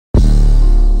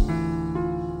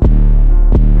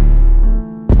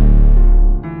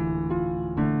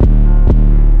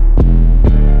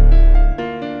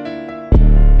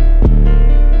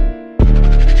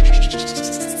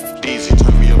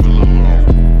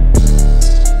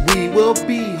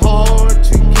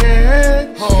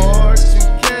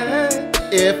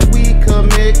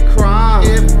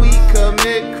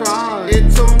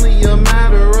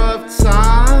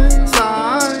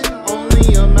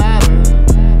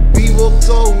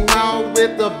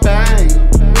with a bang.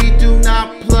 We do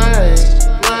not play.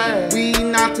 We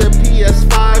not the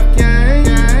PS5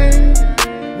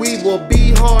 game. We will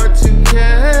be hard to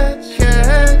catch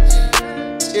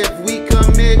if we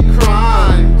commit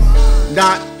crimes.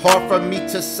 Not hard for me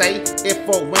to say if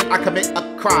or when I commit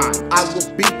a crime. I will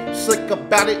be slick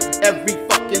about it every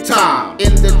fucking time.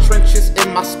 In the trenches,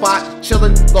 in my spot,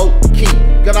 chillin' low key.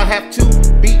 Gonna have to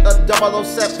be a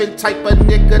 007 type of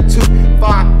nigga to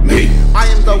find me. I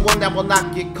am the one that will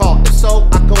not get caught. If so,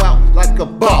 I go out like a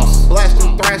boss,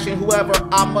 blasting, thrashing whoever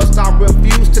I must. I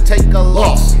refuse to take a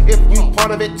loss. If you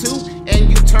part of it too, and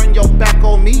you turn your back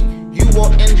on me, you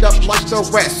will end up like the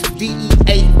rest.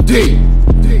 D-E-A-D.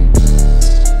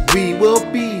 We will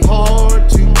be hard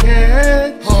to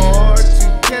catch,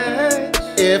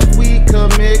 if we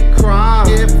commit crime,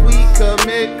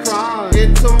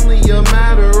 It's only a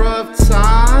matter of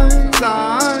time,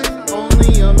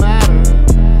 only a matter.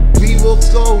 We will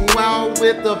go out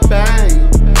with a bang.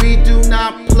 We do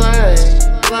not play.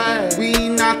 We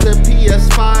not the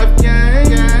PS5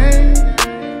 game.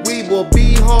 We will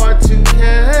be hard to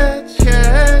catch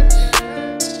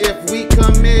if we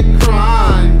commit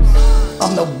crimes.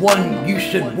 I'm the one you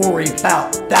should worry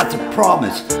about, that's a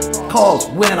promise. Cause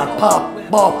when I pop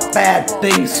off, bad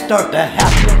things start to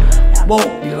happen.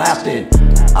 Won't be laughing,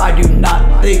 I do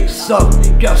not think so.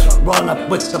 Just run up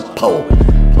with the pole,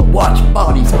 watch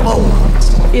bodies fold.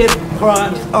 If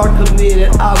crimes are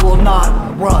committed, I will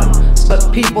not run.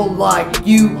 But people like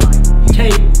you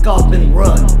take off and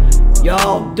run.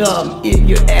 Y'all dumb if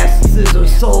your asses are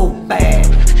so bad.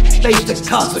 Face the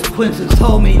consequences,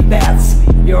 homie, that's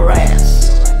your ass.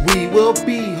 We will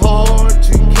be hard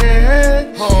to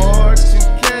catch,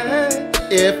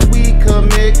 if we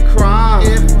commit crime,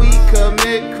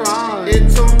 It's